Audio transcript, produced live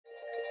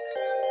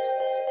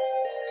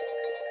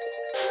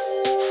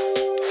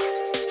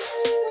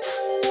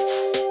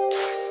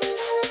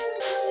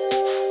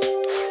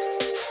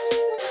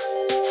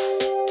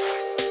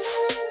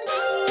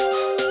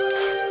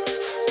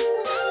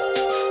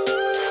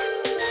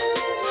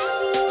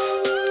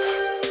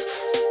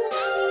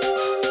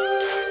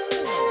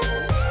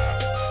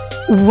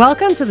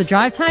Welcome to the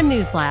Drive Time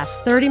News Blast.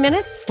 30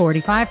 minutes,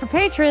 45 for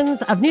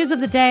patrons of news of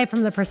the day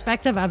from the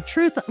perspective of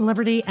truth,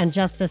 liberty, and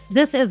justice.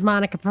 This is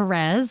Monica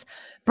Perez.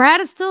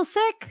 Brad is still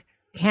sick.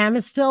 Cam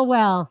is still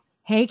well.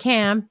 Hey,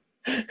 Cam.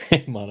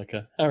 Hey,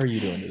 Monica. How are you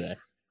doing today?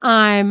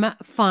 I'm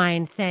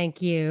fine,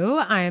 thank you.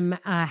 I'm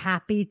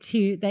happy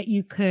that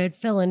you could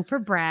fill in for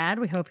Brad.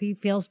 We hope he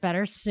feels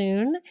better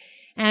soon.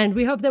 And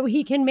we hope that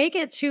he can make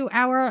it to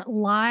our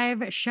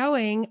live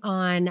showing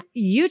on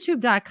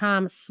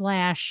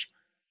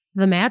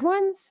youtube.com/The Mad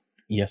Ones?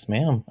 Yes,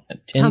 ma'am.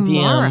 At 10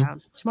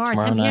 p.m. Tomorrow,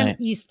 10 p.m.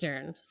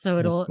 Eastern.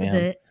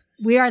 So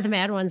We Are the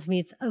Mad Ones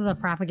meets the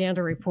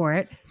Propaganda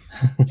Report.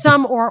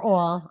 Some or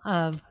all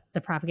of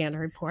the Propaganda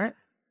Report.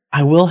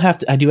 I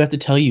do have to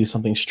tell you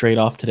something straight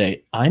off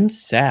today. I'm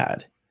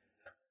sad.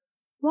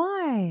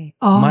 Why?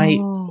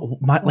 Oh.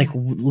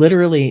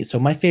 Literally, so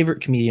my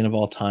favorite comedian of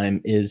all time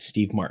is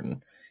Steve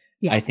Martin.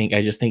 Yes.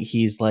 I just think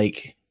he's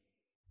like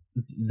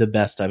the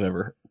best I've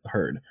ever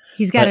heard.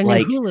 He's got a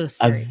new Hulu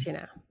series,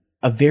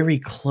 A very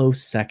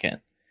close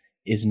second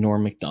is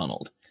Norm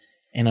Macdonald.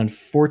 And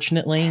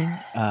unfortunately,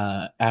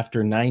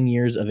 after 9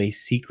 years of a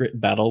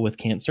secret battle with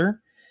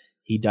cancer,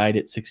 he died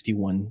at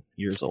 61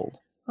 years old.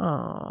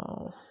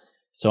 Oh.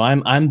 So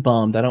I'm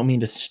bummed. I don't mean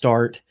to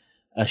start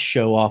a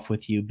show off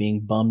with you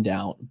being bummed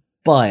out,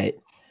 but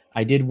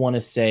I did want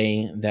to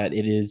say that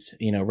it is,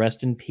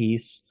 rest in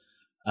peace,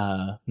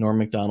 Norm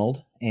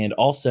Macdonald. And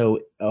also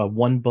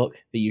one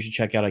book that you should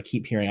check out, I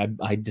keep hearing,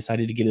 I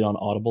decided to get it on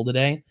Audible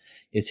today,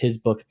 is his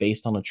book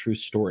based on a true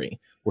story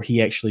where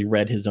he actually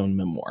read his own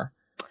memoir.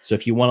 So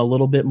if you want a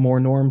little bit more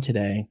Norm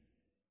today,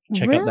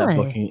 check out that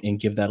book and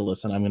give that a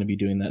listen. I'm going to be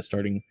doing that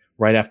starting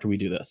right after we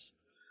do this.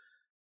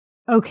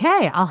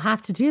 Okay, I'll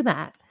have to do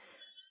that.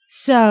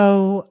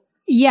 So,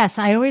 yes,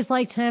 I always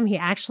liked him. He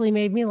actually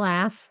made me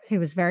laugh. He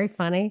was very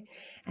funny.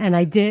 And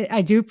I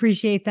do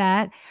appreciate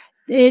that.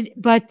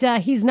 But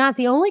he's not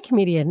the only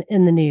comedian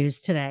in the news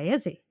today,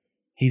 is he?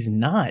 He's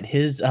not.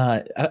 His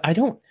I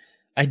don't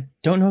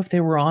know if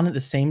they were on at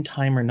the same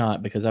time or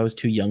not, because I was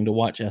too young to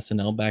watch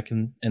SNL back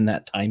in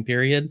that time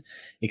period,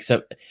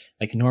 except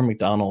like Norm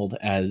Macdonald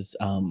as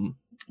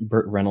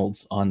Burt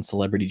Reynolds on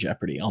Celebrity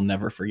Jeopardy. I'll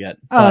never forget.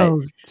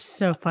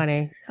 So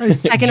funny.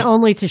 Second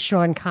only to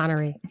Sean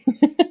Connery.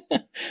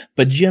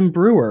 But Jim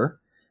Breuer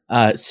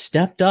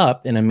stepped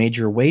up in a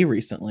major way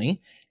recently.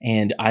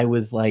 And I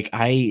was like,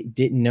 I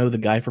didn't know the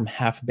guy from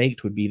Half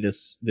Baked would be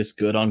this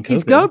good on COVID.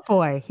 He's Goat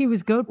Boy. He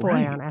was Goat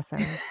Boy on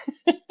SNL.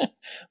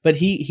 But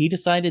he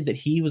decided that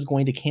he was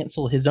going to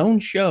cancel his own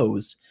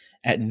shows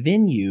at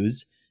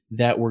venues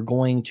that were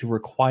going to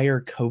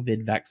require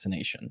COVID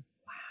vaccination.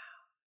 Wow.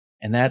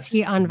 And that's... Is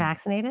he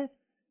unvaccinated?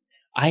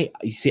 I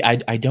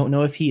don't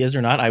know if he is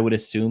or not. I would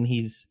assume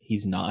he's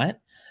not.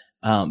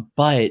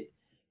 But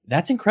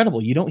that's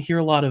incredible. You don't hear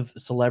a lot of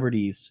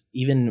celebrities,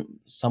 even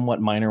somewhat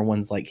minor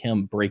ones like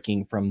him,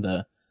 breaking from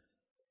the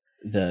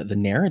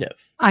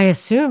narrative. I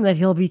assume that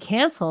he'll be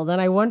canceled, and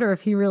I wonder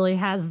if he really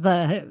has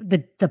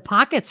the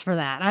pockets for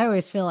that. I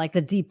always feel like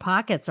the deep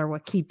pockets are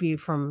what keep you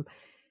from,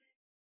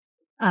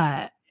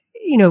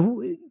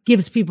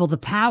 gives people the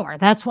power.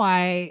 That's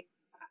why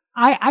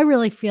I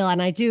really feel,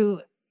 and I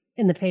do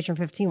in the Patron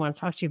 15 want to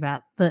talk to you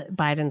about the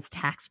Biden's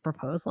tax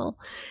proposal,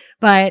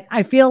 but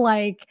I feel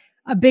like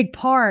a big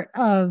part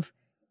of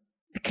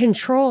the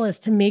control is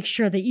to make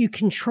sure that you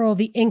control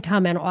the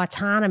income and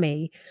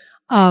autonomy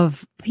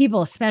of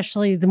people,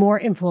 especially the more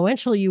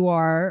influential you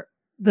are,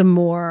 the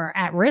more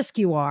at risk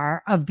you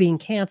are of being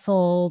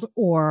canceled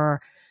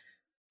or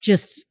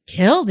just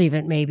killed,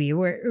 even maybe.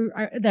 Where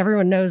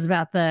everyone knows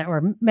about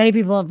or many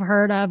people have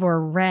heard of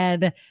or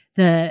read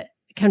the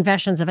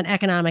confessions of an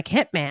economic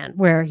hitman,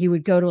 where he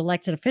would go to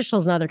elected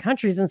officials in other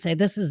countries and say,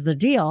 this is the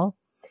deal.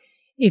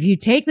 If you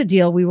take the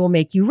deal, we will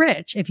make you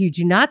rich. If you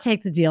do not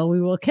take the deal, we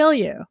will kill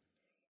you.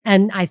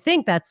 And I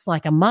think that's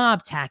like a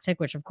mob tactic,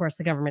 which of course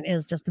the government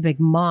is just a big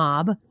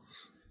mob.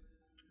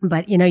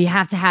 But, you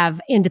have to have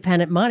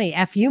independent money,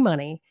 FU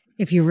money,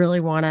 if you really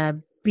want to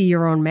be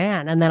your own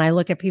man. And then I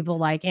look at people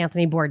like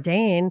Anthony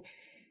Bourdain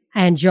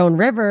and Joan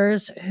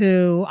Rivers,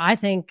 who I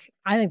think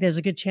there's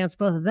a good chance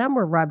both of them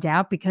were rubbed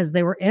out because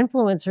they were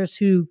influencers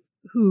who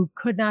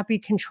could not be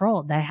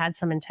controlled. They had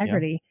some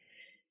integrity. Yeah.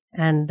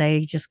 And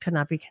they just could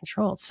not be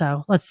controlled.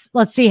 So let's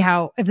see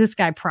if this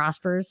guy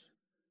prospers.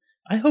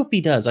 I hope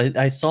he does.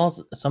 I saw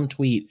some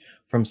tweet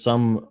from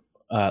some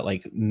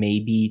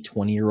maybe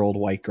 20-year-old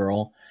white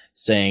girl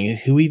saying,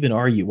 "Who even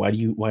are you? Why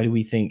do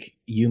we think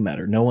you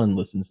matter? No one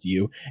listens to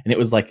you." And it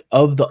was like,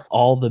 of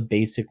all the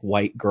basic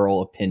white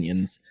girl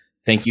opinions,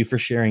 thank you for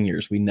sharing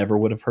yours. We never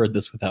would have heard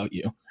this without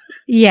you.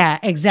 Yeah,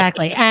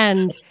 exactly.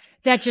 And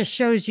that just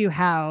shows you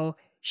how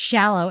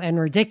shallow and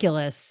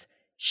ridiculous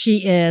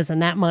she is,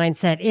 and that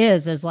mindset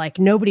is like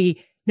nobody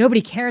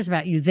cares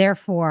about you,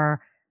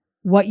 therefore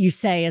what you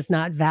say is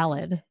not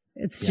valid.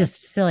 It's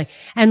just silly.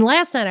 And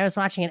last night I was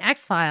watching an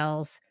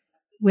X-Files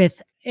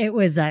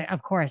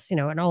of course,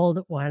 an old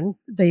one.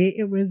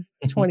 It was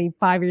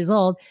 25 years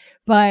old,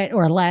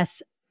 or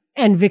less.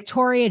 And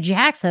Victoria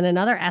Jackson,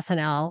 another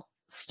SNL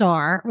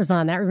star, was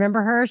on that.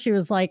 Remember her? She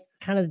was like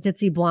kind of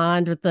ditzy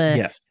blonde with the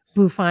Yes.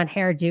 bouffant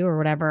hairdo or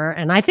whatever.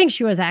 And I think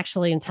she was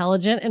actually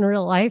intelligent in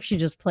real life. She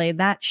just played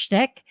that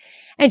shtick.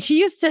 And she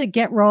used to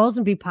get roles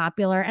and be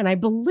popular. And I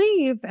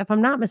believe, if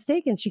I'm not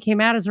mistaken, she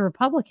came out as a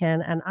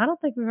Republican. And I don't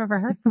think we've ever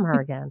heard from her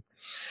again.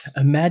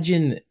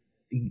 Imagine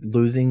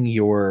losing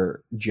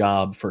your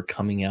job for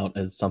coming out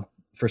as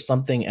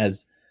something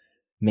as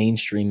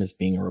mainstream as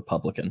being a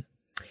Republican.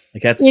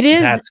 Like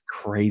that's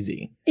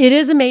crazy. It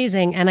is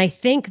amazing. And I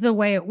think the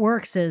way it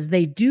works is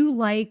they do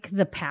like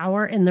the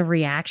power and the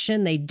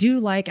reaction. They do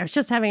like, I was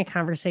just having a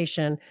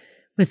conversation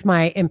with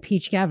my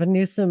impeach Gavin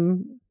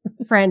Newsom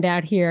friend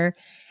out here.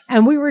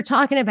 And we were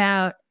talking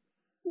about,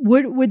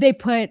 would they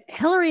put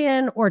Hillary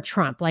in or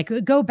Trump? Like,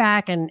 go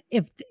back, and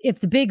if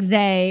the big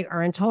they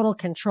are in total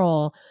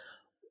control,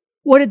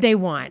 what did they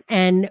want?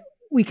 And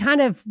we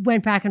kind of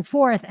went back and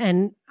forth,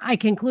 and I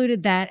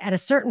concluded that at a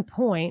certain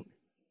point,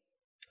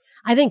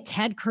 I think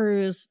Ted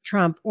Cruz,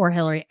 Trump, or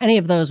Hillary, any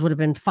of those would have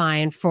been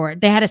fine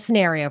they had a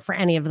scenario for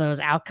any of those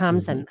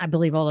outcomes. Mm-hmm. And I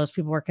believe all those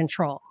people were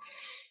controlled.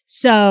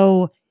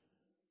 So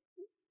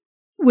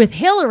with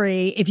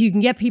Hillary, if you can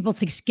get people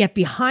to get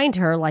behind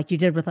her, like you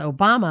did with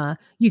Obama,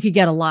 you could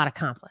get a lot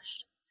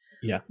accomplished.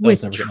 Yeah, that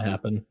was never going to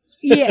happen.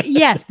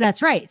 Yes,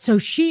 that's right. So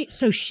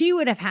she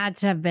would have had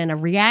to have been a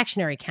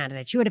reactionary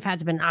candidate. She would have had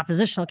to have been an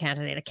oppositional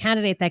candidate, a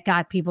candidate that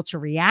got people to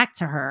react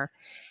to her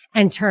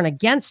and turn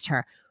against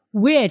her,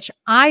 which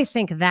I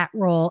think that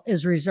role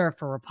is reserved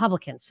for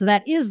Republicans. So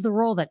that is the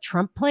role that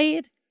Trump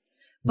played,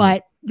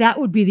 but that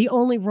would be the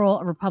only role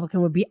a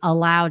Republican would be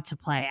allowed to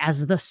play,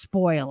 as the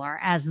spoiler,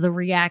 as the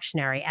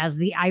reactionary, as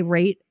the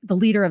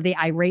leader of the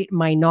irate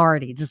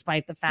minority,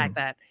 despite the fact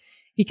that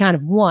he kind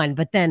of won.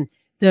 But then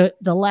the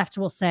left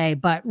will say,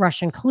 but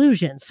Russian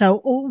collusion.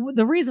 So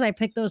the reason I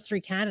picked those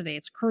three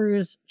candidates,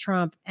 Cruz,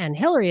 Trump, and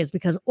Hillary, is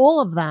because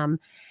all of them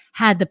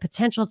had the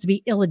potential to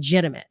be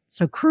illegitimate.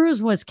 So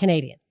Cruz was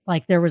Canadian.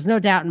 Like, there was no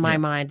doubt in my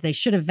mind. They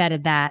should have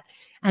vetted that,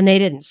 and they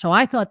didn't. So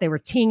I thought they were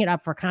teeing it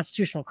up for a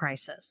constitutional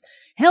crisis.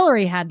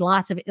 Hillary had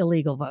lots of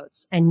illegal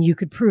votes, and you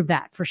could prove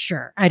that for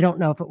sure. I don't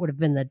know if it would have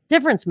been the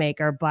difference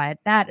maker, but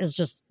that is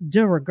just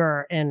de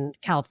rigueur in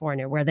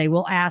California, where they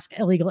will ask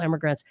illegal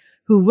immigrants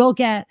who will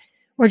get,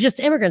 or just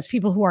immigrants,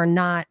 people who are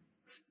not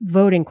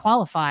voting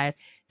qualified,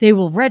 they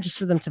will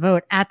register them to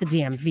vote at the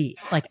DMV.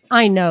 Like,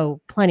 I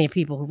know plenty of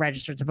people who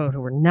registered to vote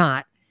who were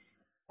not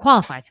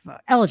qualified to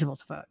vote, eligible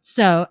to vote.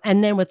 So,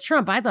 and then with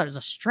Trump, I thought it was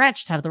a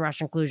stretch to have the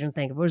Russian collusion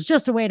thing. If it was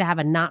just a way to have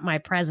a not my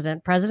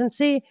president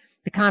presidency,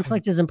 the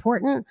conflict is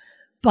important.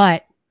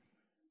 But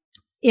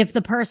if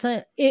the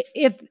person,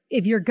 if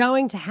you're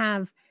going to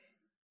have,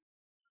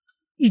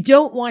 you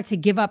don't want to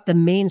give up the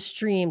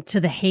mainstream to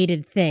the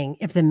hated thing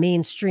if the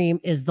mainstream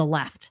is the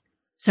left.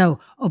 So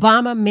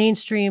Obama,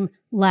 mainstream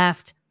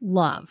left,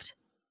 loved.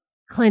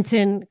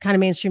 Clinton, kind of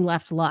mainstream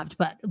left, loved.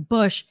 But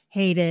Bush,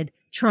 hated.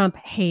 Trump,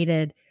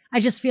 hated. I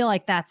just feel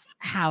like that's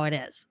how it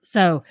is.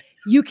 So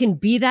you can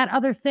be that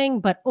other thing,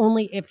 but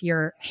only if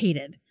you're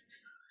hated.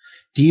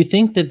 Do you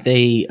think that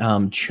they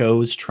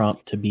chose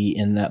Trump to be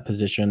in that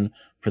position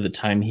for the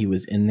time he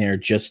was in there,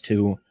 just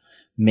to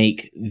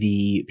make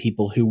the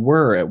people who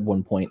were at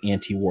one point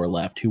anti-war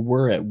left, who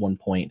were at one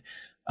point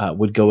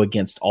would go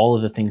against all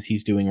of the things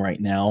he's doing right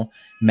now,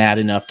 mad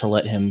enough to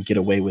let him get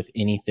away with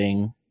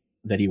anything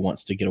that he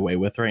wants to get away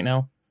with right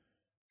now?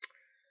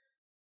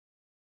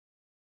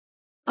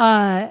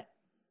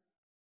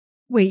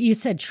 Wait, you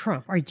said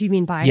Trump, or do you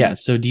mean Biden? Yeah.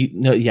 So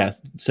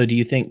do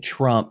you think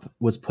Trump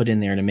was put in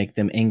there to make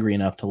them angry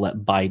enough to let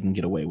Biden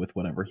get away with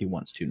whatever he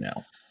wants to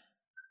now?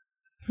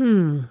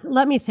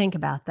 Let me think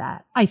about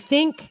that. I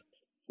think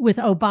with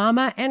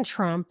Obama and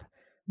Trump,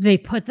 they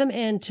put them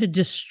in to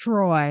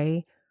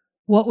destroy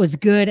what was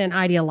good and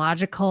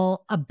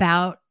ideological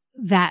about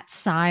that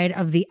side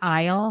of the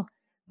aisle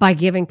by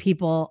giving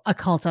people a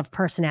cult of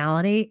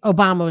personality.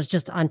 Obama was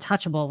just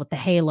untouchable with the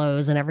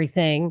halos and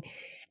everything.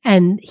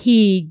 And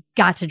he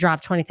got to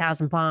drop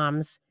 20,000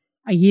 bombs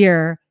a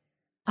year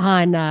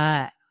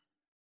on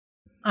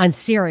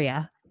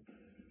Syria.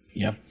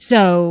 Yeah.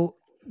 So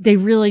they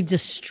really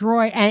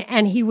destroy,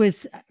 and he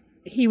was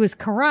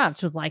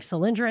corrupt with like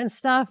Solyndra and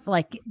stuff.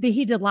 Like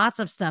he did lots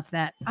of stuff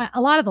that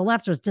a lot of the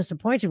left was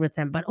disappointed with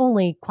him, but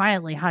only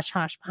quietly, hush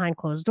hush, behind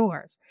closed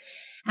doors.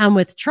 And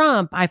with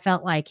Trump, I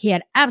felt like he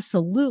had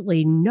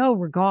absolutely no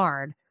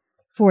regard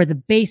for the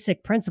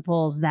basic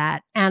principles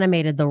that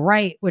animated the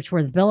right, which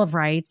were the Bill of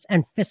Rights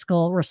and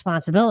fiscal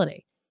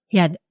responsibility. He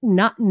had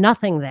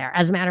nothing there.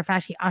 As a matter of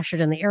fact, he ushered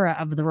in the era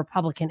of the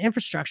Republican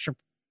infrastructure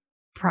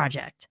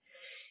project.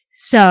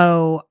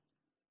 So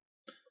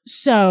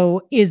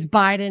is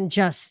Biden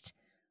just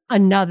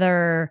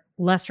another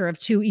lesser of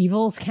two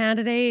evils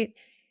candidate?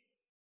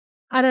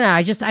 I don't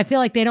know. I feel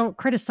like they don't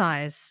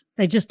criticize.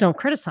 They just don't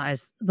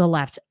criticize the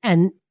left.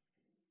 And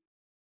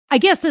I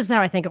guess this is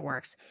how I think it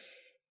works.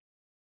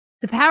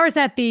 The powers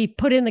that be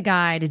put in the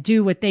guy to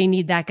do what they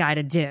need that guy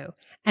to do.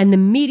 And the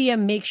media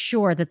makes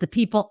sure that the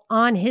people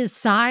on his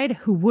side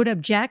who would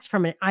object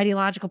from an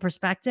ideological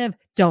perspective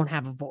don't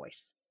have a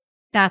voice.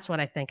 That's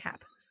what I think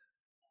happens.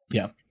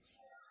 Yeah.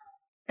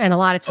 And a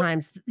lot of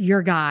times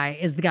your guy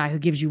is the guy who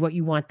gives you what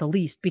you want the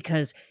least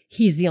because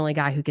he's the only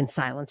guy who can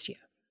silence you.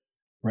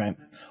 Right.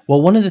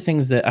 Well, one of the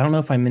things that I don't know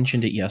if I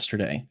mentioned it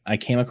yesterday, I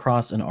came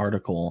across an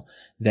article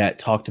that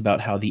talked about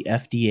how the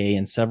FDA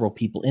and several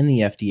people in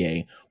the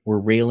FDA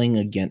were railing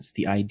against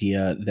the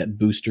idea that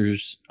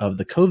boosters of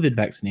the COVID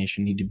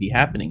vaccination need to be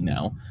happening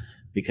now,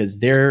 because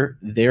their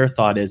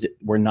thought is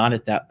we're not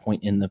at that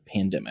point in the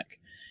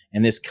pandemic.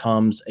 And this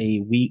comes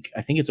a week,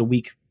 I think it's a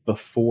week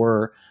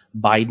before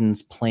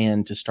Biden's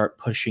plan to start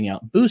pushing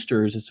out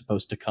boosters is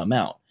supposed to come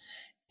out.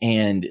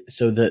 And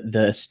so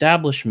the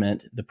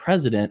establishment, the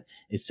president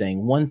is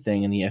saying one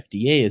thing and the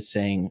FDA is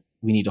saying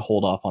we need to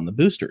hold off on the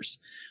boosters.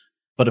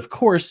 But of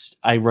course,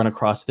 I run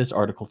across this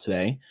article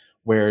today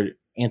where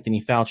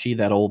Anthony Fauci,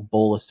 that old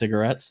bowl of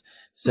cigarettes,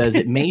 says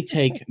it may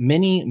take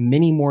many,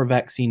 many more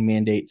vaccine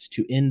mandates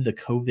to end the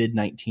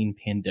COVID-19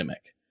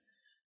 pandemic.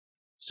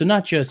 So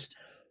not just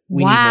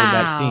we need more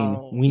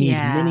vaccine, we need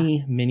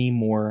many, many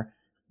more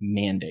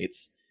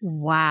mandates.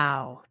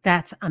 Wow,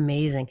 that's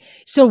amazing.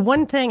 So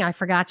one thing I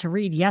forgot to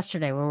read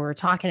yesterday when we were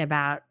talking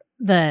about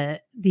the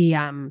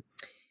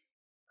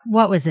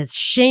what was it?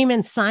 Shame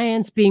and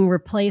science being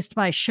replaced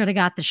by shoulda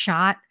got the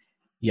shot.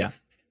 Yeah.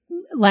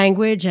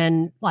 Language.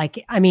 And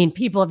like, I mean,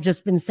 people have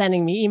just been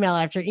sending me email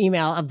after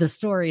email of the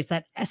stories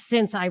that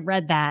since I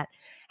read that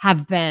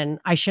have been,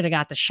 I should have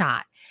got the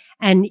shot.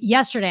 And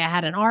yesterday I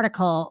had an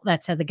article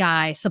that said the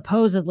guy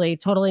supposedly,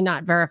 totally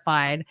not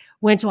verified,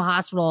 went to a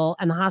hospital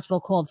and the hospital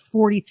called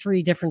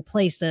 43 different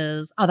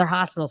places, other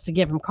hospitals, to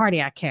give him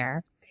cardiac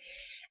care.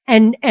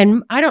 And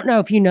I don't know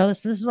if you know this,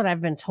 but this is what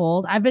I've been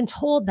told. I've been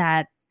told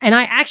that, and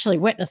I actually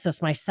witnessed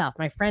this myself.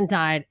 My friend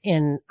died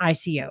in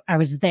ICU. I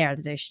was there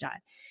the day she died.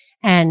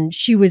 And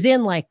she was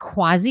in like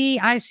quasi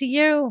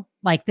ICU,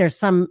 like there's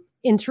some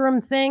interim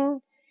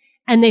thing.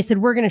 And they said,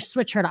 we're going to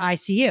switch her to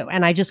ICU.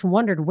 And I just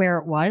wondered where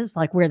it was,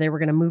 like where they were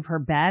going to move her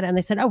bed. And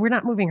they said, oh, we're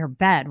not moving her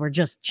bed. We're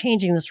just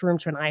changing this room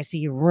to an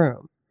ICU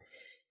room.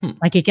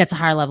 Like it gets a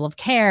higher level of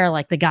care.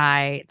 Like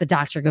the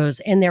doctor goes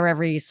in there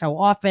every so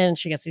often.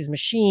 She gets these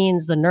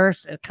machines, the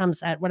nurse, it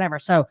comes at whatever.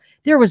 So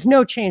there was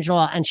no change at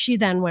all. And she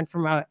then went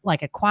from a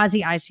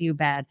quasi ICU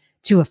bed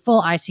to a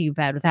full ICU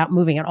bed without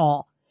moving at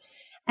all.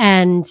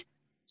 And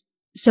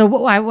so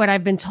what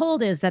I've been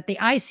told is that the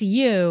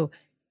ICU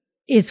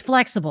is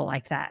flexible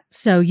like that.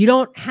 So you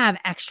don't have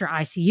extra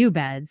ICU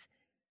beds.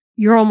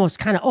 You're almost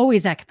kind of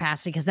always at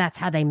capacity because that's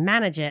how they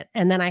manage it.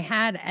 And then I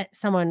had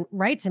someone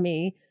write to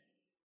me,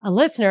 a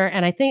listener,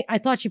 and I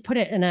thought she put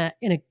it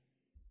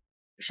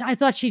I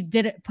thought she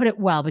put it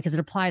well because it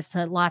applies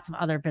to lots of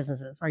other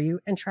businesses. Are you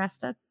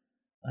interested?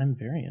 I'm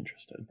very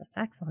interested. That's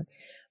excellent.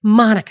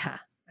 Monica,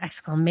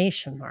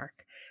 exclamation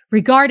mark.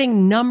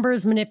 Regarding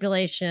numbers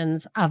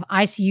manipulations of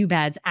ICU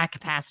beds at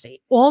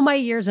capacity. All my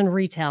years in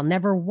retail,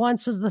 never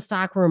once was the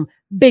stockroom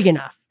big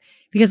enough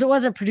because it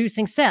wasn't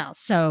producing sales.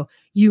 So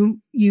you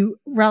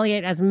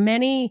relegate as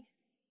many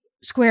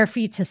square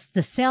feet to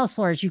the sales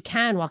floor as you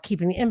can while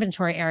keeping the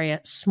inventory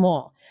area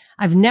small.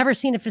 I've never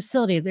seen a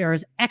facility there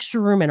is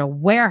extra room in a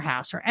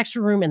warehouse or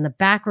extra room in the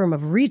back room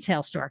of a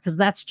retail store because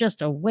that's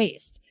just a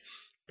waste.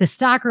 The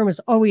stockroom is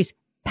always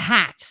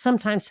packed,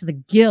 sometimes to the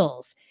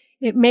gills.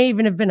 It may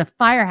even have been a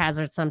fire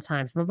hazard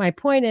sometimes. But my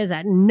point is,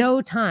 at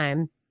no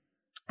time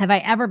have I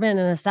ever been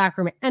in a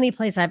stockroom at any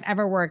place I've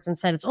ever worked and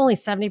said it's only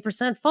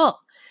 70% full.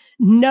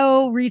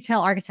 No retail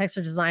architects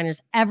or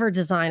designers ever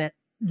design it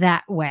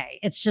that way.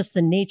 It's just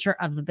the nature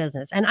of the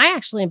business. And I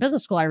actually, in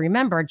business school, I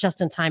remember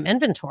just-in-time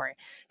inventory.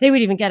 They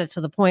would even get it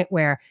to the point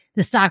where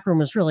the stockroom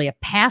was really a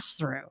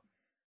pass-through.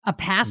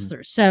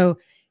 So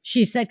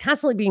she said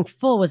constantly being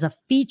full was a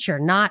feature,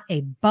 not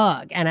a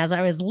bug. And as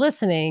I was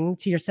listening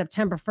to your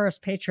September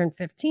 1st Patron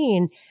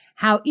 15,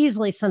 how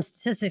easily some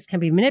statistics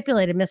can be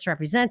manipulated,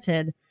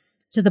 misrepresented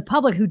to the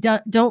public who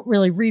don't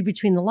really read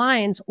between the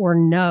lines or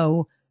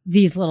know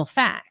these little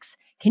facts.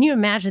 Can you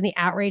imagine the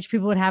outrage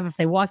people would have if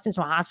they walked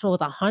into a hospital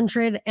with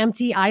 100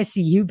 empty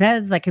ICU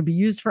beds that could be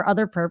used for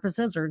other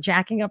purposes or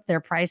jacking up their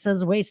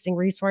prices, wasting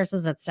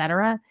resources,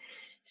 etc.?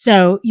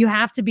 So you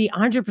have to be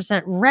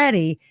 100%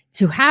 ready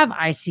to have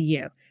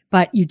ICU.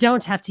 But you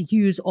don't have to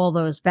use all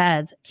those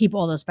beds, keep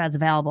all those beds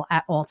available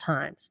at all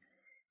times.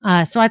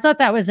 So I thought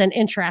that was an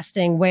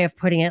interesting way of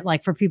putting it,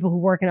 like for people who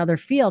work in other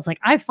fields. Like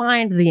I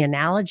find the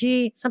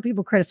analogy, some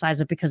people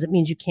criticize it because it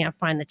means you can't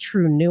find the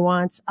true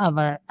nuance of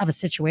a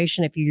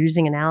situation if you're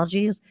using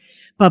analogies.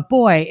 But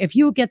boy, if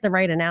you get the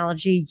right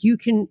analogy, you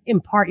can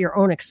impart your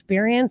own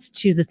experience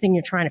to the thing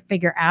you're trying to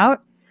figure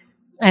out.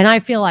 And I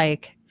feel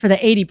like for the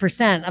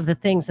 80% of the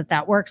things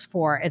that works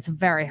for, it's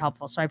very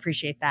helpful. So I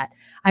appreciate that.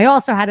 I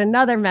also had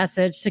another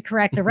message to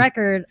correct the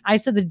record. I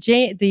said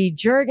the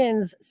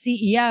Jergens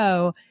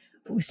CEO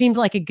seemed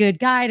like a good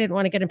guy. Didn't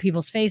want to get in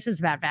people's faces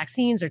about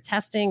vaccines or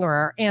testing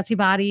or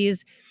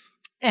antibodies.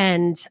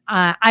 And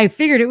I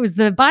figured it was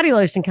the body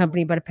lotion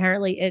company, but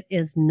apparently it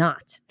is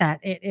not.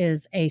 That it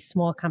is a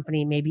small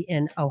company, maybe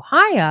in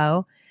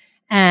Ohio.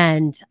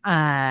 And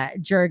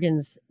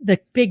Jergens,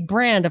 the big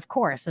brand, of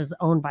course, is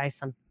owned by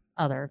some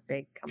other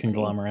big company.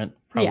 Conglomerate,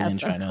 probably in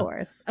China.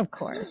 Of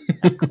course.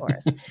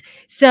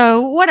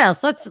 So what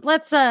else?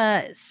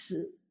 Let's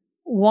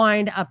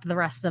wind up the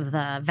rest of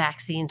the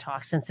vaccine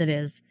talk since it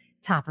is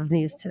top of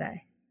news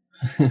today.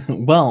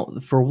 Well,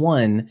 for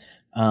one,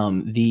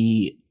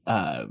 the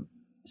I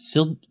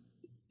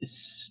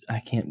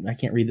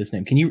can't read this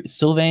name. Can you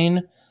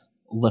Sylvain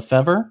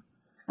Lefebvre?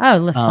 Oh,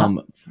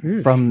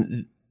 Lefebvre.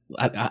 From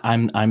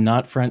I'm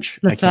not French.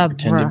 Lefebvre. I can't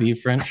pretend to be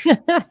French.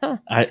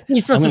 You're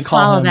supposed to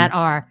swallow that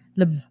R.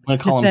 I'm going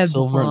to call him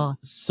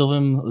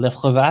Sylvain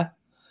Lefebvre.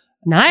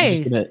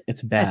 Nice.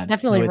 It's bad. That's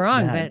definitely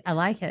wrong, but I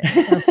like it.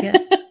 Sounds good.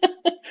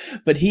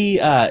 But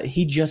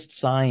he just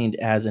signed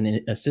as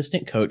an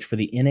assistant coach for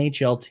the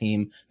NHL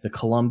team, the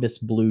Columbus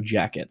Blue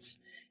Jackets,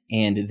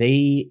 and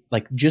they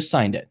just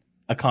signed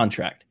a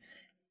contract,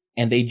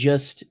 and they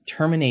just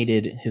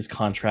terminated his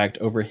contract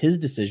over his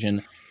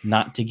decision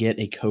not to get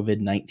a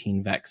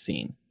COVID-19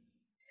 vaccine.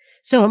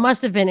 So it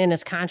must have been in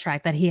his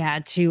contract that he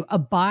had to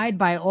abide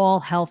by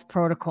all health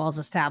protocols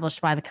established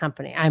by the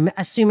company. I'm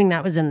assuming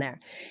that was in there.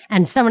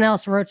 And someone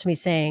else wrote to me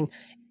saying,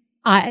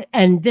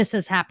 and this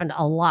has happened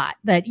a lot,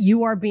 that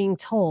you are being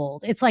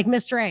told, it's like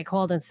Mr. A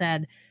called and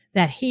said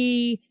that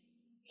he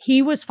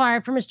was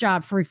fired from his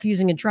job for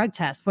refusing a drug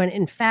test, when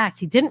in fact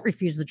he didn't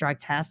refuse the drug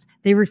test.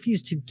 They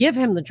refused to give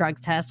him the drug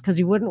test because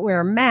he wouldn't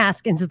wear a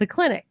mask into the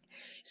clinic.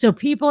 So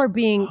people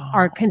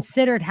are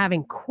considered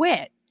having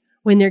quit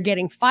when they're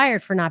getting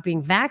fired for not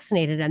being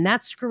vaccinated, and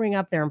that's screwing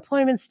up their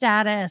employment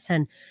status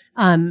and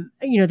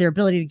their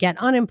ability to get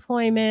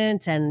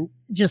unemployment and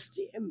just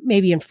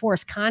maybe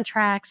enforce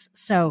contracts.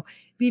 So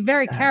be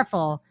very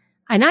careful.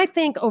 And I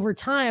think over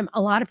time,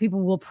 a lot of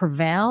people will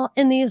prevail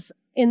in these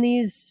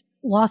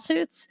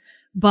lawsuits,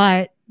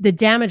 but the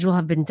damage will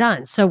have been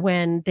done. So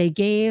when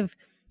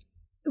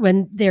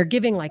they're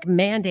giving like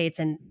mandates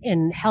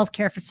in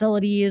healthcare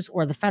facilities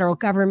or the federal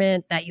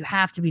government that you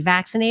have to be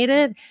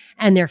vaccinated,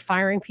 and they're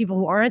firing people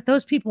who aren't,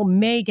 those people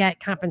may get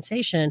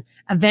compensation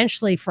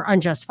eventually for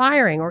unjust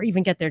firing or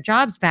even get their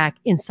jobs back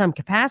in some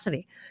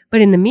capacity.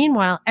 But in the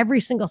meanwhile, every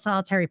single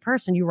solitary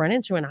person you run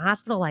into in a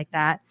hospital like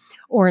that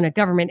or in a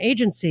government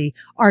agency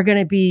are going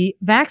to be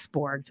vax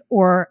boards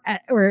or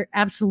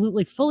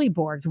absolutely fully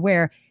boards,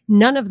 where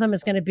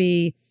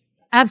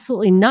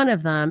absolutely none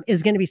of them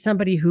is going to be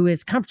somebody who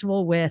is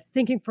comfortable with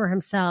thinking for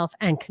himself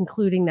and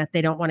concluding that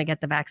they don't want to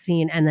get the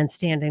vaccine and then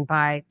standing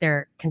by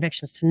their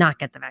convictions to not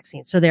get the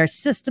vaccine. So they're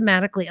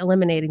systematically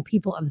eliminating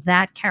people of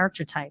that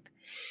character type.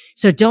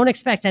 So don't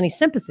expect any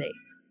sympathy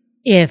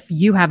if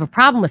you have a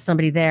problem with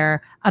somebody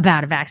there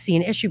about a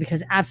vaccine issue,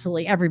 because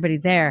absolutely everybody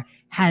there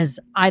has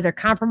either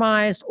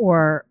compromised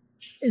or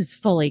is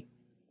fully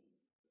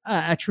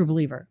a true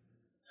believer.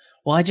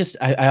 Well,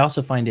 I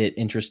also find it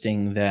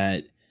interesting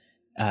that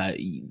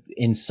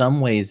in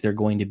some ways they're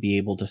going to be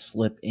able to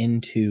slip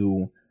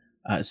into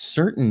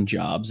certain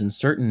jobs and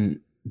certain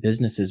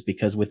businesses,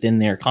 because within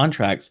their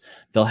contracts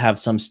they'll have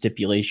some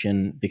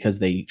stipulation because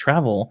they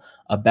travel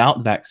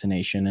about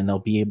vaccination, and they'll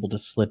be able to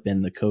slip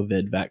in the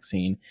COVID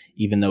vaccine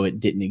even though it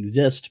didn't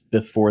exist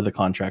before the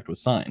contract was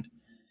signed.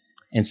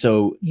 And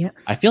so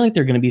I feel like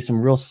there are going to be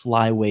some real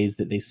sly ways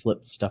that they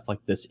slip stuff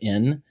like this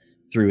in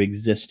through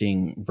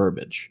existing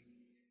verbiage.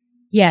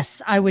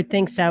 Yes, I would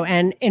think so.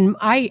 And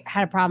I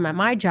had a problem at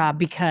my job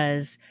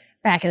because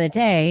back in the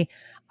day,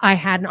 I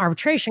had an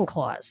arbitration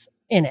clause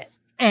in it.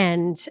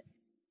 And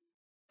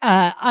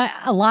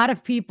a lot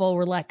of people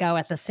were let go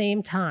at the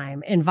same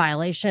time in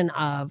violation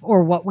of,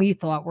 or what we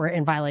thought were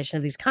in violation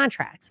of, these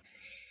contracts.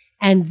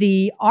 And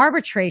the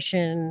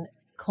arbitration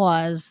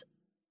clause,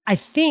 I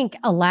think,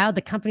 allowed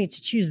the company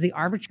to choose the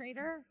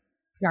arbitrator,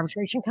 the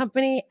arbitration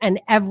company, and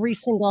every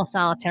single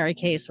solitary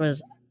case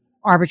was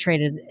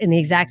arbitrated in the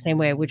exact same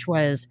way, which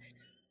was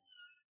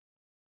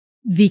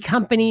the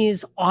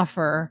company's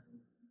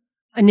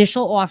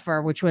initial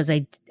offer, which was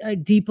a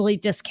deeply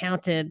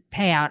discounted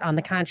payout on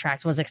the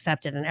contract, was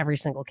accepted in every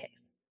single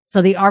case.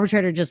 So the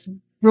arbitrator just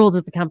ruled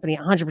with the company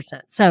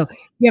 100%. So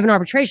you have an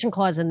arbitration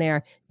clause in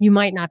there, you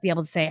might not be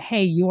able to say,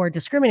 hey, you're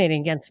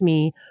discriminating against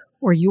me,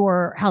 or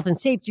your health and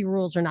safety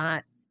rules are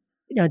not,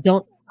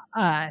 don't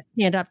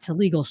stand up to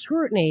legal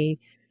scrutiny.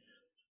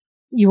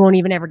 You won't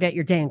even ever get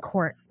your day in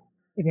court.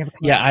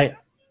 Yeah,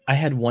 I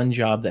had one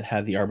job that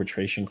had the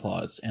arbitration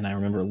clause, and I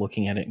remember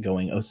looking at it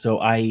going, oh, so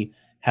I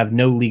have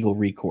no legal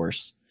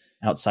recourse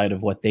outside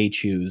of what they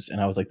choose. And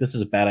I was like, this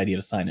is a bad idea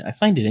to sign it. I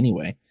signed it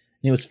anyway, and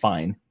it was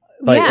fine.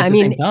 But at the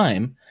same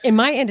time, in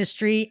my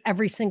industry,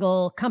 every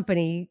single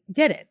company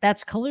did it.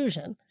 That's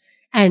collusion.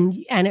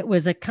 And it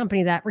was a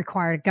company that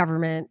required a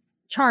government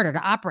charter to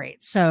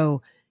operate.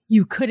 So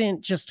you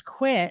couldn't just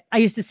quit. I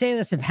used to say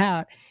this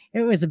about,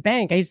 it was a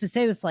bank. I used to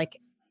say this, like,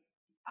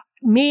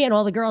 me and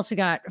all the girls who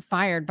got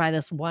fired by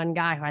this one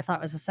guy who I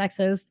thought was a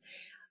sexist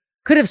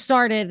could have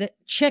started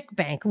Chick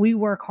Bank. We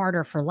work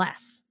harder for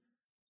less.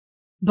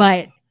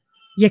 But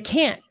you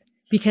can't,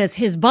 because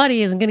his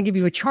buddy isn't going to give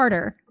you a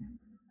charter.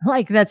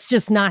 Like, that's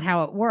just not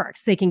how it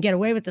works. They can get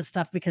away with this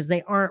stuff because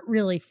they aren't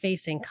really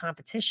facing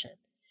competition.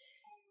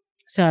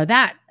 So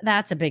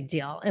that's a big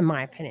deal, in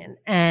my opinion.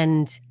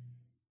 And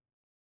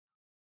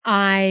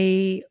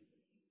I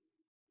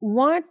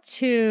want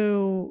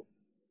to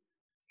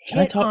Can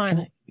I hit talk? Can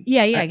on. I?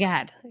 Yeah, I, go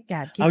ahead. Go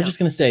ahead, I keep was going. just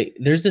gonna say,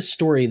 there's this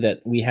story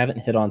that we haven't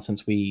hit on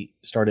since we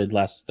started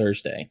last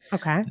Thursday,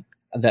 Okay.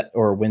 that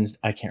or Wednesday,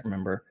 I can't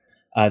remember.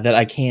 That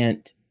I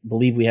can't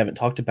believe we haven't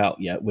talked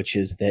about yet, which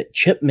is that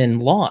Chipman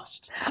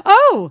lost.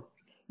 Oh,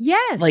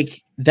 yes.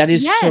 Like that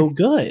is so Yes.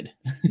 good.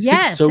 It's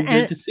Yes, so good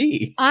and to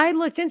see. I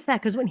looked into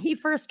that because when he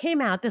first came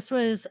out, this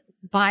was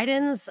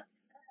Biden's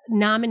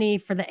nominee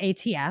for the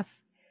ATF,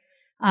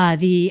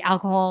 the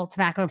Alcohol,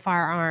 Tobacco, and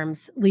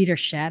Firearms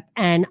leadership.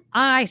 And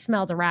I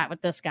smelled a rat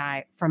with this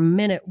guy from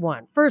minute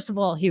one. First of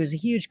all, he was a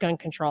huge gun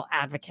control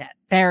advocate,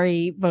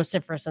 very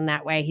vociferous in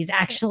that way. He's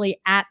actually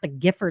at the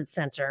Gifford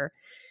Center.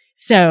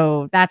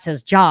 So that's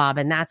his job.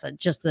 And that's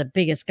just the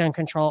biggest gun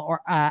control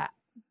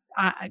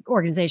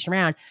organization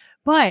around.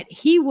 But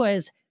he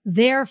was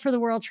there for the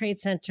World Trade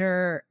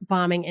Center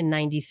bombing in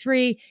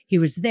 93. He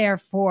was there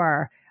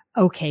for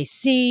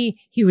OKC.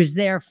 He was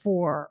there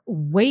for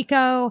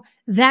Waco.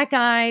 That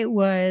guy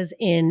was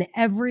in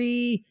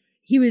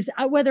he was,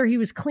 whether he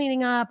was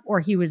cleaning up or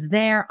he was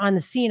there on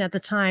the scene at the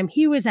time,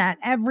 he was at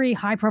every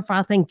high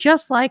profile thing,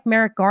 just like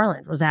Merrick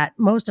Garland was at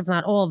most, if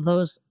not all of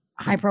those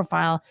high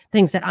profile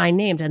things that I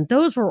named. And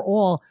those were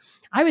all,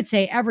 I would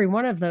say every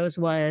one of those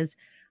was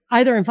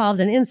either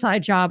involved in an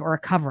inside job or a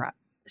cover up.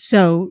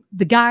 So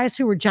the guys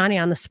who were Johnny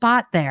on the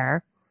spot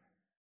there,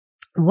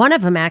 one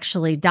of them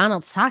actually,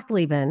 Donald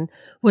Sachtleben,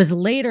 was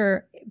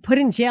later put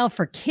in jail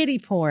for kiddie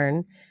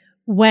porn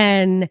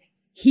when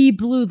he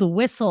blew the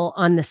whistle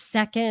on the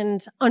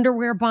second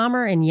underwear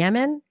bomber in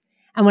Yemen.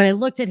 And when I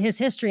looked at his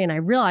history and I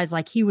realized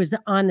like he was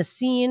on the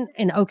scene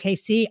in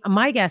OKC,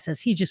 my guess is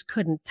he just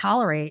couldn't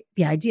tolerate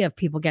the idea of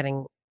people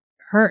getting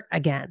hurt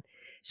again.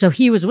 So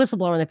he was a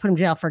whistleblower and they put him in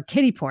jail for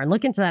kiddie porn.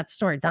 Look into that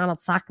story, Donald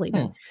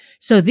Sachtleben.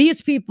 So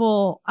these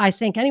people, I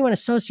think anyone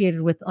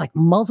associated with like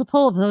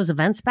multiple of those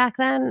events back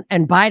then,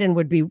 and Biden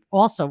would be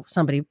also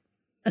somebody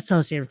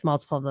associated with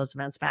multiple of those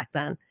events back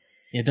then.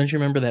 Yeah, don't you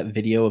remember that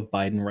video of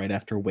Biden right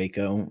after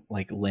Waco,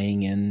 like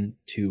laying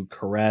into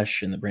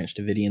Koresh and the Branch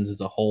Davidians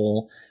as a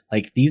whole?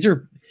 Like these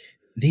are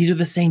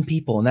the same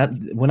people. And that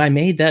when I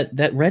made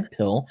that red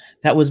pill,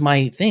 that was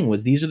my thing,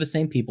 was these are the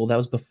same people. That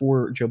was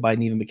before Joe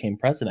Biden even became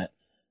president.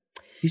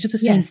 These are the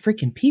same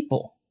freaking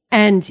people.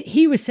 And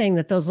he was saying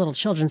that those little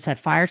children set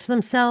fire to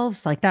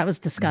themselves. Like that was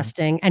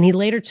disgusting. And he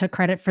later took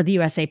credit for the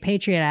USA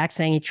Patriot Act,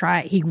 saying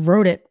he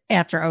wrote it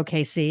after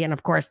OKC. And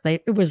of course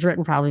it was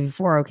written probably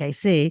before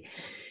OKC,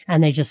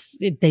 and they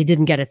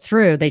didn't get it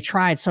through. They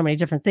tried so many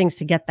different things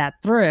to get that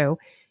through,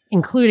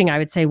 including, I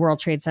would say, World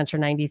Trade Center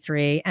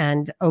 93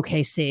 and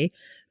OKC.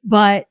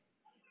 But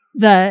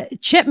the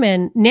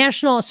Chipman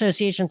National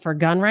Association for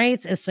Gun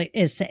Rights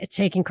is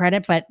taking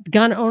credit, but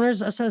Gun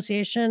Owners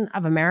Association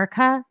of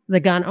America, the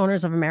Gun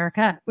Owners of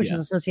America, which is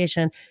an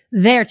association,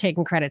 they're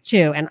taking credit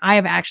too. And I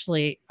have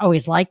actually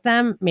always liked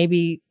them.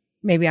 Maybe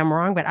I'm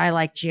wrong, but I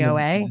like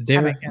GOA.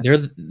 They're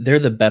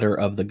the better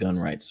of the gun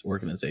rights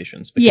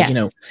organizations,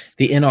 because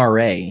the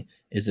NRA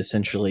is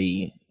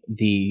essentially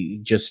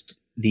the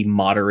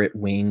moderate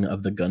wing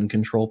of the gun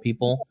control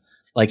people.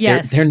 Like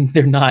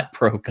they're not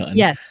pro-gun.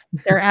 Yes,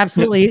 they're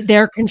absolutely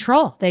they're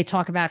control. They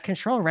talk about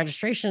control,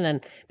 registration,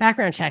 and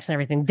background checks and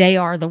everything. They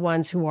are the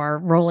ones who are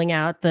rolling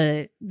out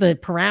the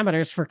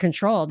parameters for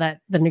control,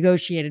 that the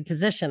negotiated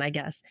position, I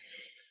guess.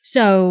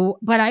 So,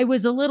 but I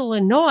was a little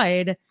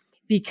annoyed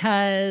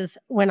because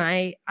when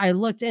I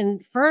looked in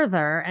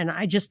further, and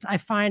I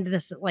find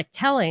this like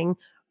telling,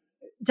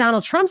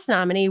 Donald Trump's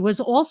nominee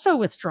was also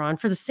withdrawn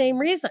for the same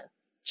reason,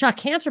 Chuck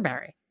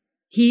Canterbury.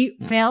 He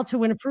failed to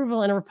win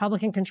approval in a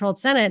Republican-controlled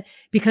Senate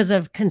because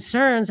of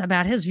concerns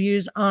about his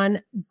views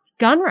on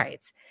gun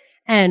rights.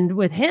 And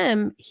with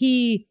him,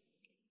 I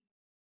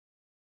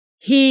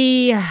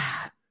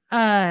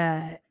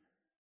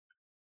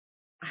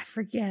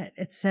forget.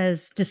 It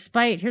says,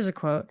 here's a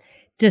quote,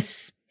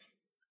 despite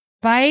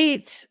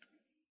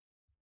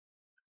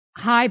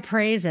high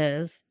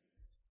praises.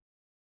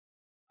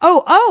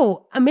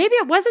 Maybe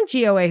it wasn't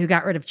GOA who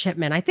got rid of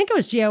Chipman. I think it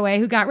was GOA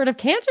who got rid of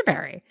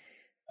Canterbury.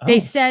 They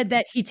said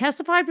that he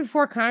testified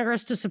before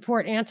Congress to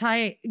support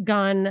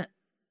anti-gun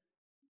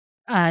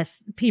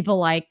people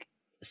like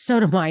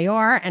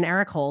Sotomayor and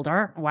Eric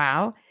Holder.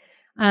 Wow.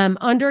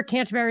 Under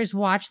Canterbury's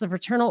watch, the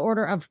Fraternal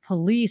Order of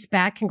Police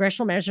backed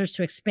congressional measures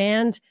to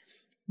expand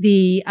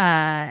the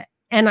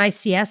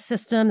NICS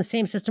system, the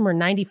same system where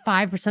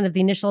 95% of the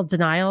initial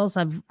denials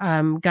of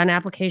gun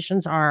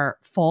applications are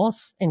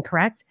false,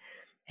 incorrect.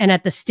 And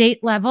at the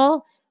state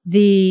level,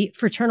 the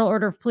Fraternal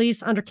Order of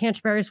Police under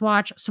Canterbury's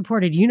watch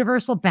supported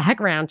universal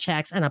background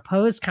checks and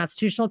opposed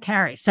constitutional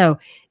carry. So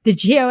the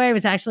GOA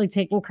was actually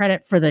taking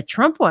credit for the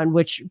Trump one,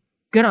 which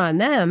good on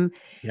them.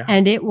 Yeah.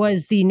 And it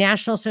was the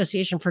National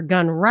Association for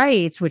Gun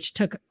Rights, which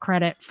took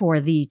credit for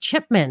the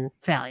Chipman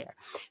failure.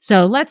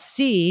 So let's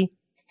see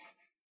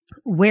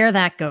where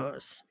that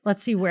goes.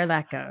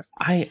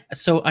 I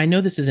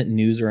know this isn't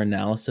news or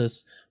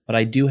analysis, but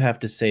I do have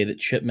to say that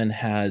Chipman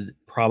had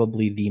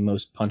probably the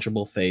most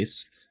punchable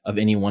face of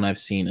anyone I've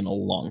seen in a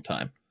long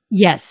time.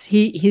 Yes,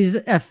 he's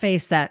a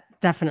face that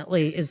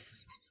definitely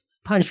is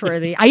punch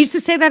worthy. I used to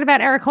say that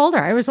about Eric Holder.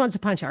 I always wanted to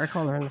punch Eric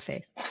Holder in the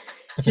face.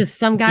 It's just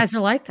some guys are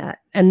like that.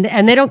 And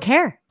they don't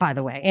care, by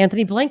the way.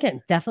 Anthony Blinken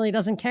definitely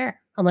doesn't care.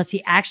 Unless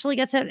he actually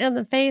gets it in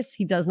the face,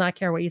 he does not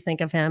care what you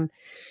think of him.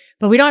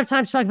 But we don't have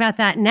time to talk about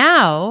that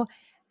now.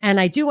 And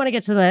I do want to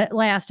get to the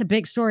last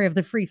big story of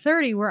the Free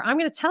 30, where I'm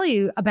going to tell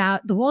you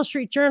about the Wall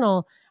Street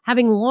Journal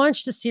having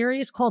launched a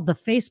series called The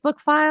Facebook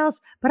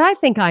Files, but I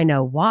think I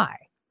know why.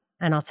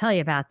 And I'll tell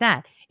you about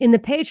that. In the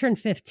Patron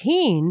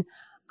 15,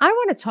 I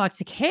want to talk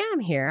to Cam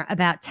here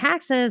about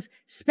taxes,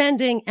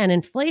 spending, and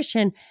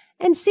inflation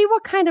and see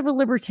what kind of a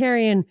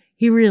libertarian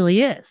he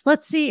really is.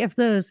 Let's see if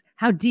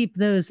how deep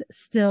those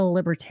still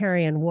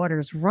libertarian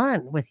waters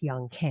run with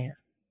young Cam.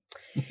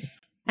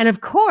 And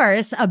of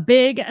course, a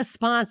big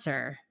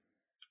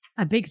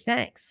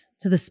thanks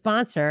to the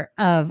sponsor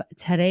of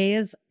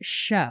today's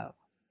show,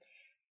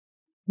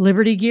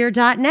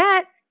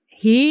 LibertyGear.net.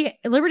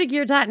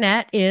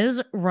 LibertyGear.net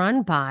is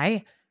run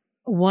by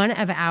one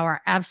of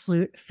our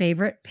absolute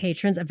favorite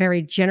patrons, a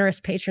very generous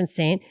patron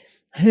saint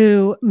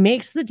who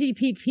makes the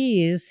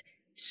DPPs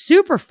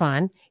super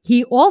fun.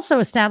 He also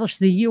established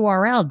the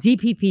URL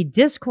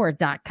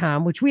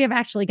dppdiscord.com, which we have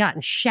actually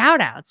gotten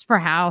shout outs for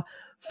how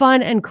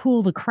fun and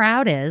cool the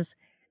crowd is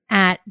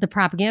at the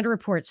Propaganda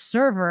Report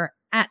server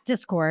at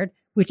Discord,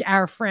 which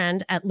our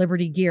friend at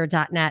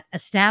libertygear.net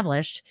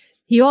established.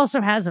 He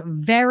also has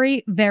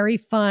very, very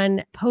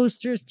fun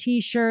posters,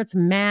 t-shirts,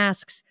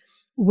 masks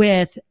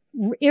with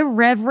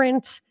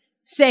irreverent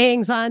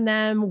sayings on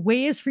them,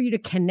 ways for you to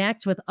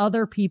connect with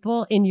other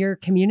people in your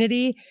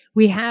community.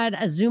 We had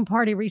a Zoom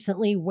party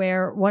recently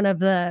where one of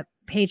the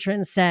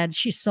patrons said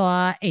she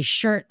saw a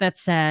shirt that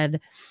said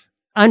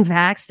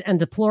unvaxxed and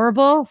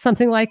deplorable,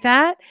 something like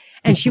that.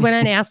 And she went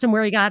and asked him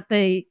where he got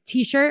the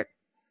t-shirt.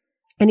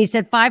 And he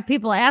said, 5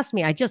 people asked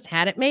me, I just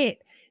had it made.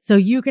 So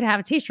you could have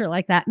a t-shirt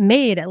like that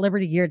made at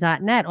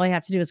libertygear.net. All you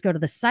have to do is go to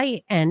the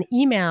site and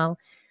email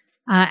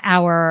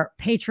our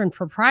patron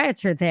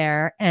proprietor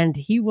there, and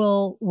he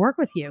will work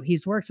with you.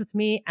 He's worked with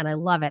me, and I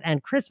love it.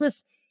 And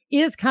Christmas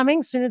is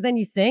coming sooner than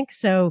you think.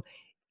 So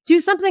do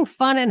something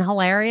fun and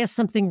hilarious,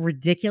 something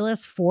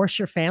ridiculous. Force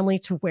your family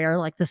to wear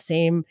like the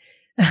same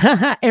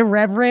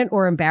irreverent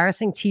or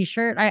embarrassing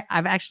t-shirt.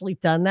 I've actually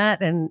done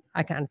that, and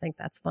I kind of think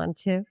that's fun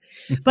too.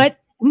 But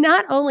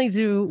not only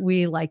do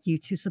we like you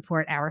to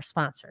support our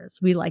sponsors,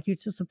 we like you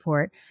to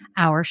support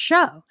our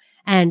show.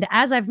 And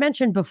as I've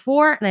mentioned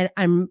before, and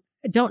I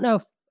don't know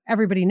if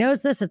everybody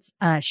knows this, it's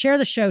Share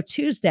the Show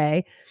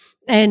Tuesday.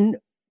 And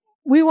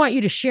we want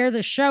you to share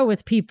the show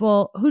with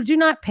people who do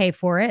not pay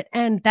for it.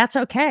 And that's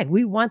okay.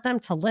 We want them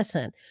to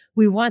listen.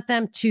 We want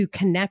them to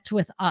connect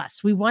with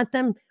us. We want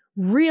them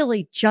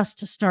really just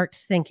to start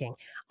thinking.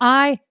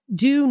 I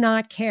do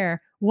not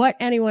care what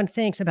anyone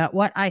thinks about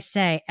what I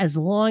say, as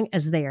long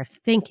as they are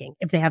thinking.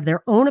 If they have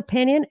their own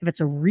opinion, if it's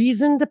a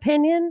reasoned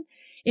opinion,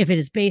 if it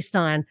is based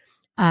on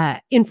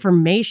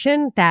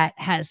information that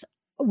has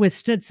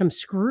withstood some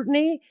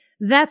scrutiny,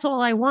 that's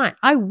all I want.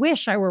 I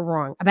wish I were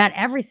wrong about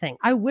everything.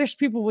 I wish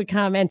people would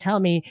come and tell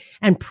me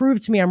and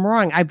prove to me I'm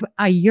wrong.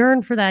 I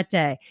yearn for that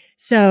day.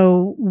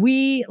 So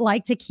we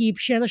like to keep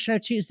Share the Show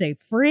Tuesday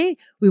free.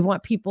 We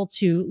want people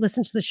to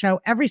listen to the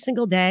show every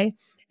single day.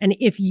 And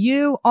if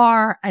you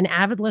are an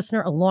avid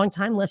listener, a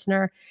longtime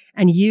listener,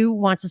 and you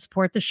want to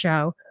support the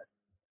show,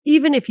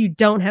 even if you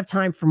don't have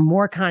time for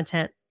more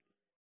content,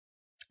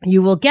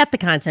 you will get the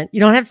content.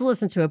 You don't have to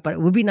listen to it, but it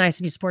would be nice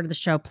if you supported the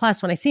show.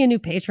 Plus, when I see a new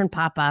patron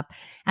pop up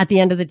at the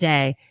end of the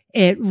day,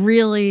 it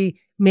really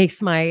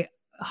makes my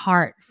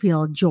heart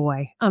feel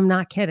joy. I'm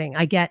not kidding.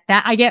 I get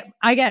that. I get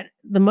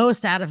the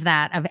most out of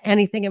that of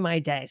anything in my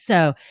day.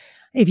 So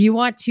if you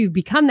want to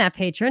become that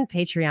patron,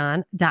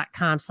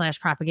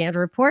 patreon.com/propaganda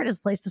report is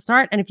a place to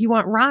start. And if you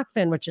want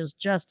Rockfin, which is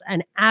just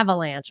an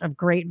avalanche of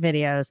great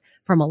videos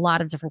from a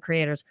lot of different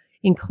creators,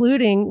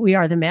 including We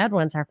Are the Mad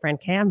Ones, our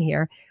friend Cam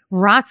here,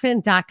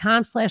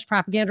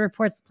 rockfin.com/propaganda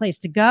report is the place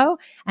to go.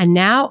 And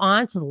now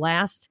on to the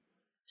last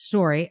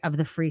story of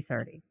the Free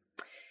 30.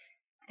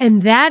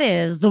 And that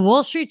is the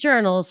Wall Street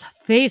Journal's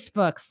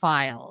Facebook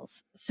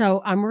files.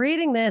 So I'm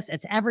reading this.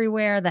 It's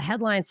everywhere. The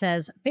headline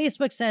says,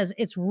 Facebook says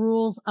its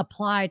rules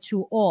apply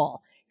to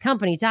all.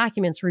 Company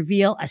documents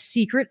reveal a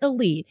secret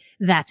elite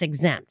that's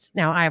exempt.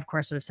 Now, I, of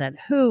course, would have said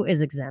who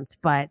is exempt,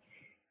 but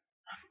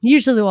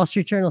usually the Wall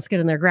Street Journal is good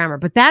in their grammar.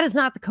 But that is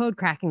not the code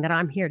cracking that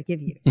I'm here to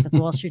give you, that the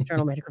Wall Street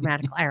Journal made a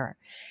grammatical error.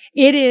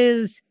 It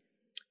is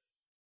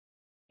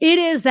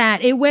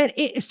that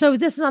so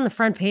this is on the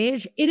front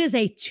page. It is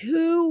a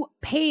 2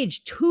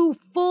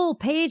 full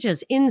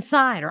pages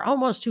inside, or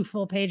almost 2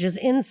 full pages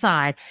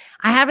inside.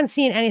 I haven't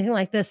seen anything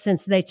like this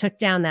since they took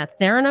down that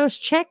Theranos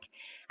chick.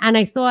 And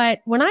I thought,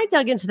 when I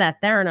dug into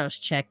that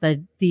Theranos chick,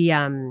 the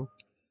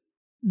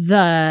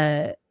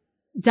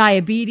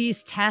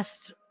diabetes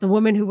test, the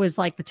woman who was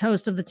like the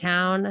toast of the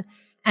town,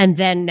 and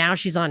then now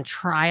she's on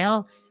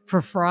trial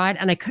for fraud.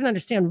 And I couldn't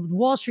understand. The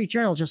Wall Street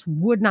Journal just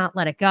would not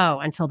let it go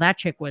until that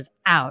chick was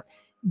out,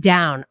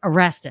 down,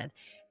 arrested.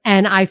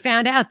 And I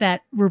found out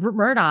that Rupert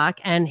Murdoch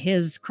and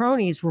his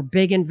cronies were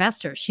big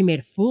investors. She made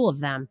a fool of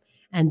them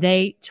and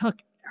they took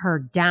her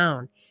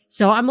down.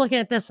 So I'm looking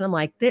at this and I'm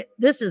like,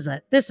 this is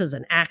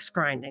an axe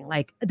grinding.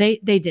 Like they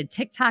did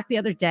TikTok the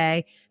other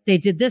day. They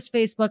did this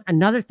Facebook,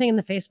 another thing in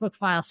the Facebook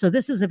file. So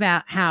this is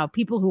about how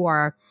people who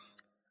are,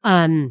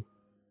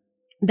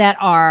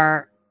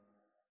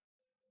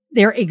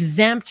 they're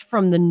exempt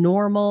from the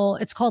normal,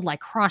 it's called like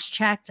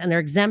cross-checked, and they're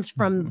exempt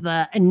from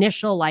the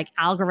initial like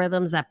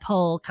algorithms that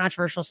pull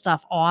controversial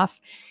stuff off.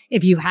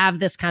 If you have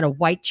this kind of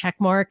white check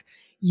mark,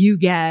 you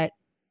get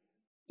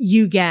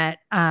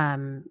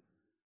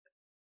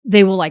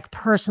they will like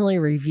personally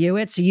review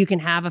it. So you can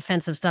have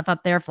offensive stuff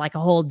up there for like a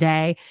whole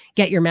day,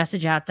 get your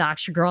message out,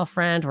 dox your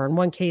girlfriend, or in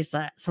one case,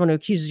 someone who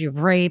accuses you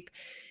of rape.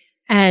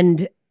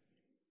 And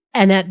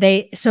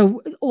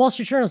so Wall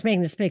Street Journal is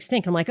making this big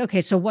stink. I'm like, okay,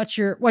 so what's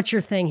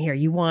your thing here?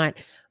 You want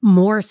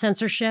more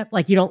censorship?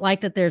 Like you don't like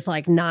that there's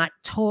like not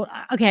total,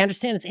 okay, I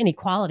understand it's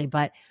inequality,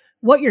 but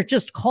what you're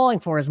just calling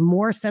for is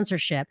more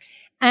censorship.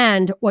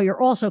 And what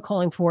you're also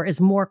calling for is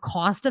more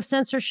cost of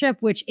censorship,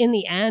 which in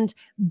the end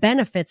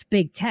benefits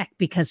big tech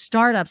because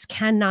startups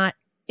cannot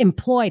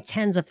employ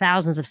tens of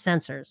thousands of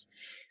censors.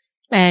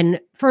 And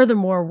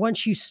furthermore,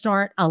 once you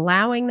start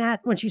allowing that,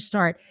 once you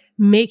start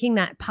making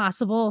that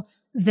possible,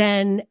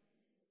 then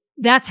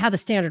that's how the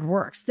standard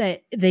works.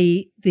 That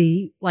the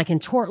like in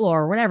tort law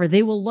or whatever,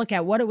 they will look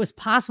at what it was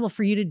possible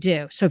for you to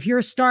do. So if you're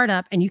a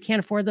startup and you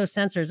can't afford those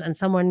censors and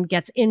someone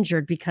gets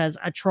injured because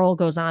a troll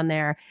goes on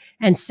there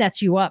and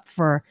sets you up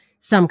for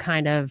some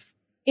kind of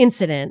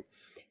incident,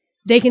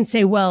 they can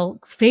say, well,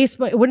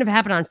 Facebook, it wouldn't have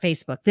happened on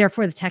Facebook.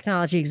 Therefore, the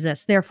technology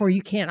exists. Therefore,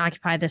 you can't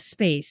occupy this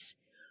space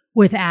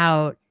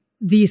without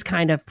these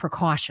kind of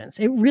precautions.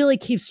 It really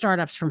keeps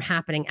startups from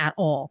happening at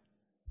all.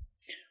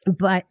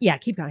 But yeah,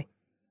 keep going.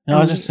 No, I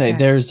was just saying,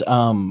 there's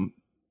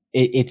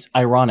it's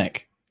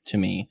ironic to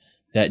me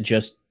that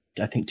just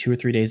I think 2 or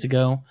 3 days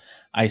ago,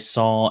 I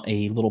saw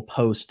a little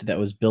post that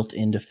was built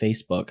into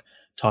Facebook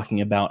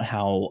talking about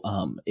how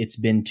it's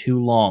been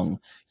too long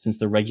since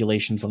the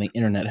regulations on the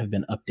internet have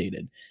been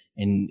updated,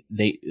 and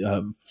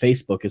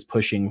Facebook is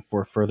pushing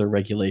for further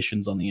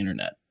regulations on the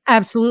internet.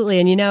 Absolutely,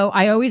 and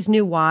I always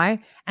knew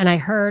why, and I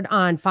heard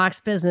on Fox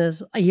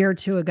Business a year or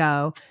two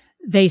ago,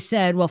 they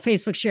said, well,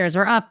 Facebook shares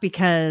are up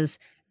because,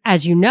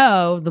 as you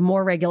know, the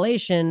more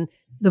regulation,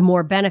 the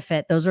more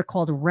benefit. Those are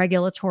called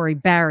regulatory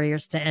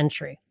barriers to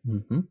entry.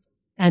 Mm-hmm.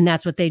 And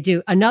that's what they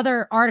do.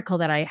 Another article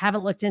that I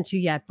haven't looked into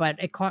yet, but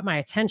it caught my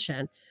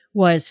attention,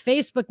 was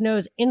Facebook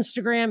knows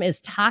Instagram is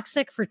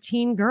toxic for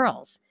teen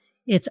girls.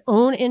 Its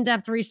own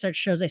in-depth research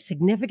shows a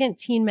significant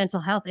teen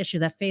mental health issue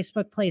that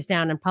Facebook plays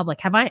down in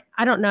public. I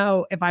don't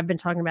know if I've been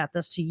talking about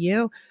this to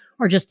you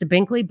or just to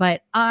Binkley,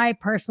 but I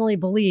personally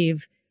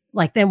believe,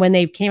 like then when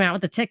they came out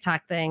with the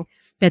TikTok thing,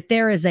 that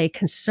there is a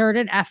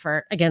concerted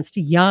effort against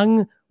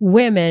young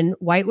women,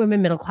 white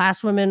women,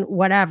 middle-class women,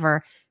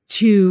 whatever,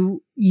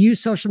 to use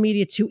social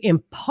media to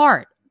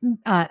impart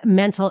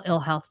mental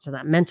ill health to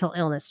them, mental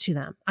illness to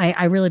them.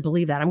 I really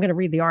believe that. I'm going to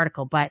read the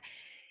article, but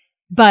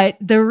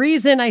the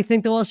reason I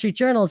think the Wall Street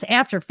Journal is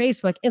after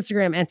Facebook,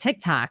 Instagram, and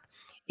TikTok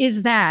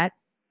is that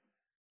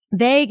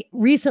they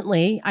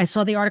recently, I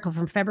saw the article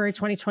from February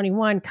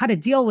 2021, cut a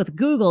deal with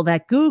Google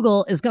that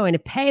Google is going to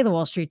pay the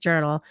Wall Street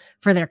Journal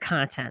for their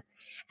content.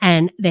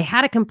 And they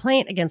had a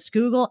complaint against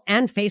Google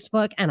and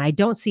Facebook, and I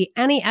don't see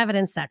any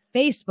evidence that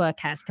Facebook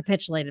has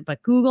capitulated,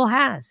 but Google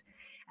has.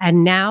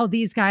 And now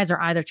these guys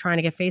are either trying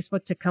to get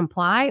Facebook to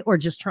comply or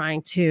just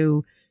trying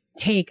to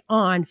take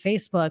on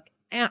Facebook,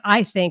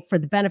 I think, for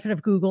the benefit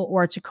of Google,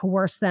 or to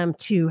coerce them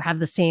to have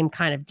the same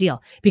kind of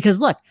deal.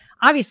 Because look,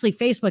 obviously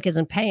Facebook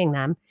isn't paying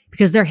them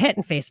because they're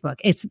hitting Facebook.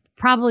 It's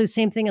probably the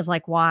same thing as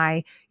like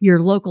why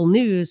your local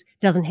news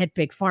doesn't hit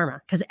Big Pharma,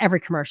 because every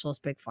commercial is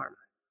Big Pharma.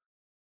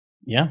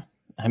 Yeah.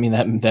 I mean,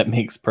 that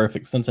makes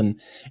perfect sense. And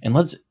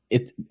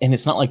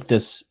it's not like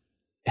this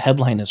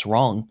headline is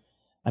wrong.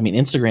 I mean,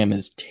 Instagram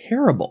is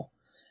terrible.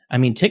 I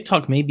mean,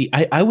 TikTok maybe,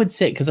 I would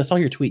say, because I saw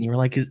your tweet and you were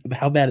like,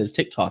 how bad is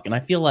TikTok? And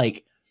I feel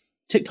like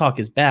TikTok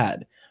is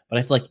bad, but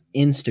I feel like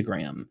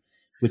Instagram,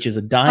 which is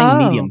a dying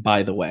medium,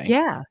 by the way.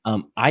 Yeah.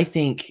 I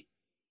think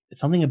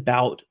something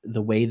about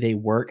the way they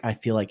work, I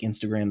feel like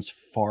Instagram's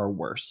far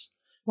worse.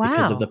 Wow.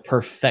 Because of the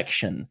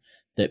perfection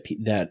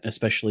that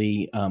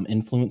especially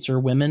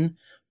influencer women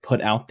put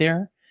out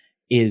there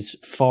is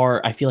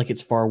far, I feel like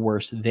it's far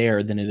worse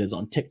there than it is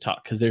on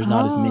TikTok, because there's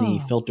not as many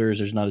filters,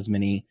 there's not as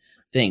many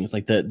things.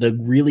 Like the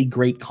really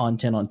great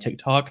content on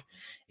TikTok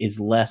is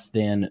less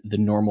than the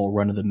normal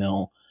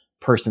run-of-the-mill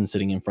person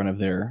sitting in front of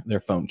their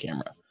phone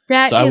camera.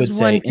 That so is I would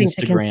say one thing Instagram,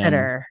 to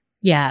consider.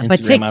 Yeah,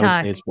 but TikTok, I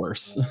would say, is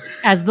worse.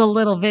 As the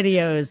little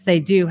videos, they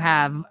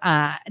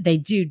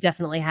do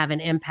definitely have an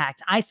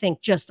impact. I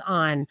think just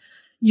on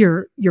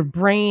your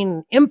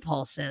brain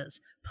impulses,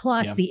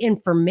 plus the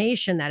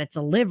information that it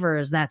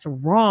delivers that's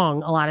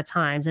wrong a lot of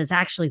times is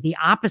actually the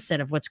opposite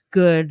of what's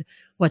good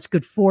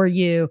for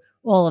you,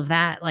 all of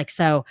that. Like,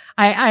 so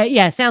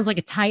yeah, it sounds like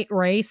a tight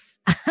race.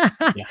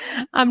 Yeah.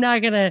 I'm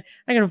not gonna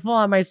fall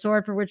on my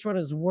sword for which one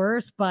is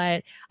worse,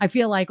 but I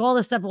feel like all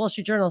the stuff Wall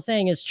Street Journal is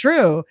saying is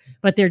true,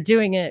 but they're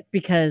doing it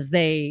because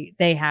they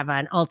have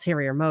an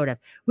ulterior motive.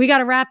 We got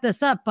to wrap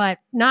this up, but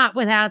not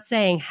without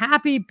saying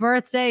happy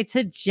birthday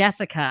to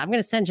Jessica. I'm going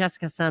to send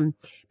Jessica some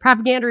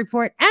Propaganda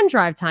Report and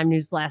Drive Time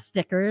News Blast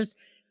stickers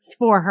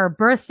for her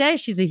birthday.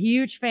 She's a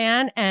huge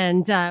fan,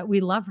 and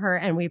we love her,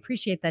 and we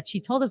appreciate that she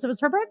told us it was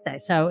her birthday.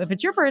 So if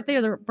it's your birthday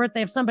or the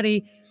birthday of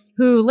somebody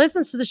who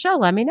listens to the show,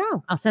 let me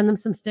know. I'll send them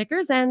some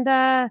stickers and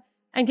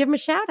give them a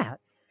shout out.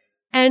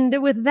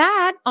 And with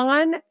that,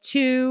 on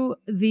to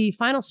the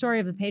final story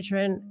of the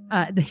patron,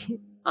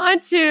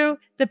 on to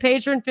the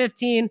Patron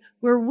 15,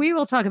 where we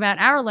will talk about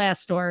our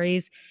last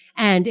stories.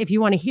 And if you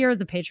want to hear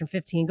the Patron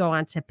 15, go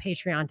on to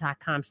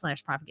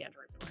patreon.com/propaganda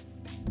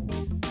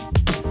report.